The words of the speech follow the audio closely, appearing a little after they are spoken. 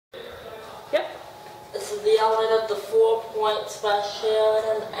This is the elevator, the 4 points by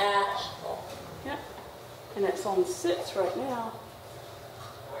Sheraton, Asheville. Yep. And it's on 6 right now.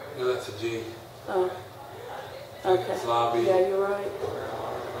 No, that's a G. Oh. Okay. It's lobby. Yeah, you're right.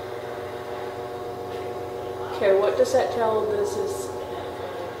 Okay, what does that tell this is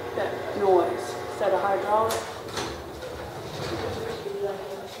that noise? Is that a hydraulic?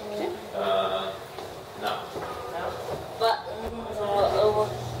 Okay. No. Buttons are over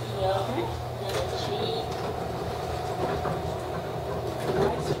here. Okay. And a G.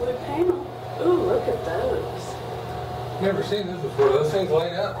 Nice wood panel. Ooh, look at those. Never seen this before. Those things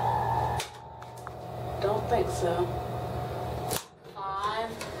line up. Don't think so. 5.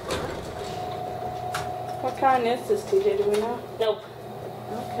 What kind is this, TJ? Do we know? Nope.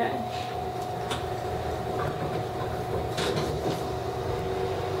 Okay.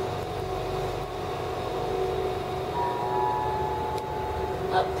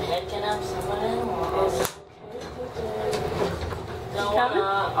 I'm picking up someone else. Going Coming?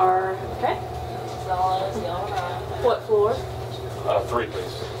 up. Or, okay. So it's going up. What floor? 3,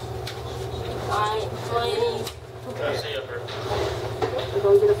 please. 9, please. Can I see up here? We're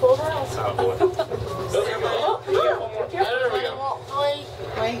going to get a full house. Oh, boy. Oh, yeah. There we go.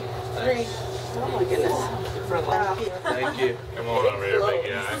 Wait, 3. Oh, my goodness. Thank you. Come on over here, big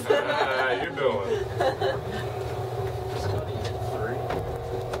guy. How you doing?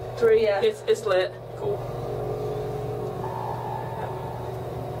 3, yeah. It's lit. Cool.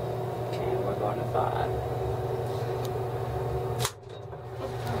 Okay, we're going to 5.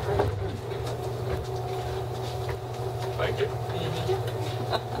 Thank you.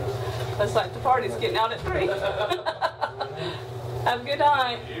 Looks like the party's getting out at 3. Have a good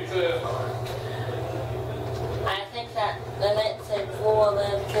night. You too. I think that they might say floor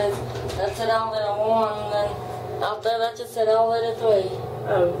then because that's an elevator 1 and then out there that just said elevator 3.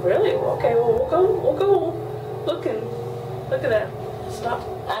 Oh, really? Okay, well, we'll go looking. Look at that. Stop.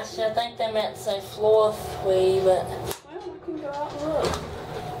 Actually, I think they meant to say floor 3, but Well, we can go out and look.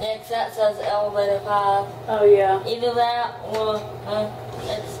 yeah, 'cause that says elevator 5. Oh, yeah. Either that or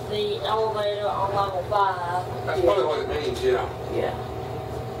it's the elevator on level 5. That's probably what it means, yeah. Yeah.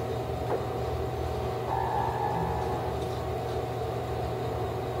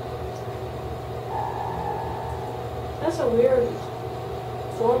 That's a weird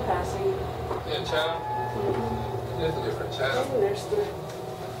floor passing. Yeah, channel. There's a different channel. And there's the.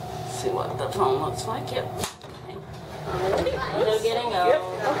 See what the phone looks like. Yep. They're getting up. Yep.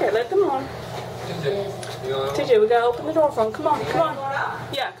 Okay, let them on. TJ, you know, TJ, we gotta open the door for them. Come on, come on.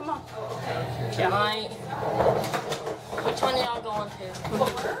 Yeah, come on. Yeah. Right. Which one y'all going to?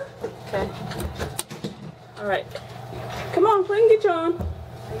 Okay. All right. Come on, we can get you on.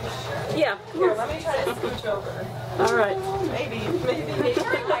 Yeah. Come Here, on. let me try to scooch over. All right. Maybe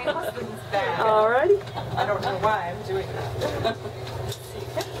my husband's back. All righty. I don't know why I'm doing that.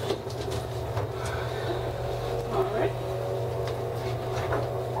 All right.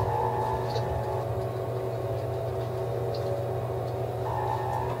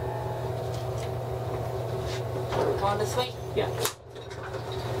 Going to suite? Yeah.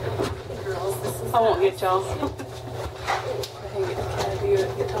 Girls, this is I won't get y'all. I can get a cab view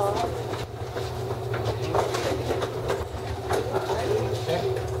at the top.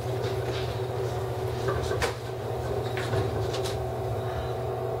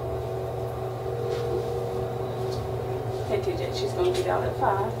 Hey TJ, she's gonna get out at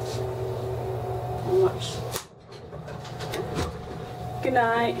 5. And watch. Good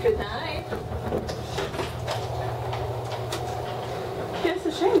night. Good night. Yeah, it's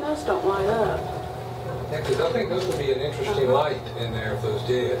a shame those don't light up. yeah, because I think those would be an interesting light in there if those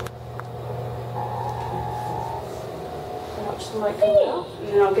did. Watch the light come out, and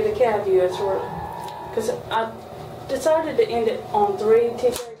then I'll get a cab view as we're. Because I decided to end it on 3,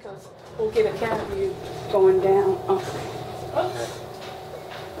 TJ, because we'll get a cab view going down. Okay.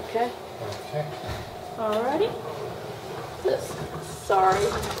 Okay. Okay. Alrighty. Sorry.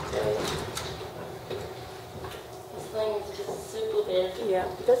 This thing is just super big. Yeah,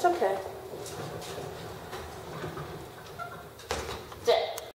 that's okay.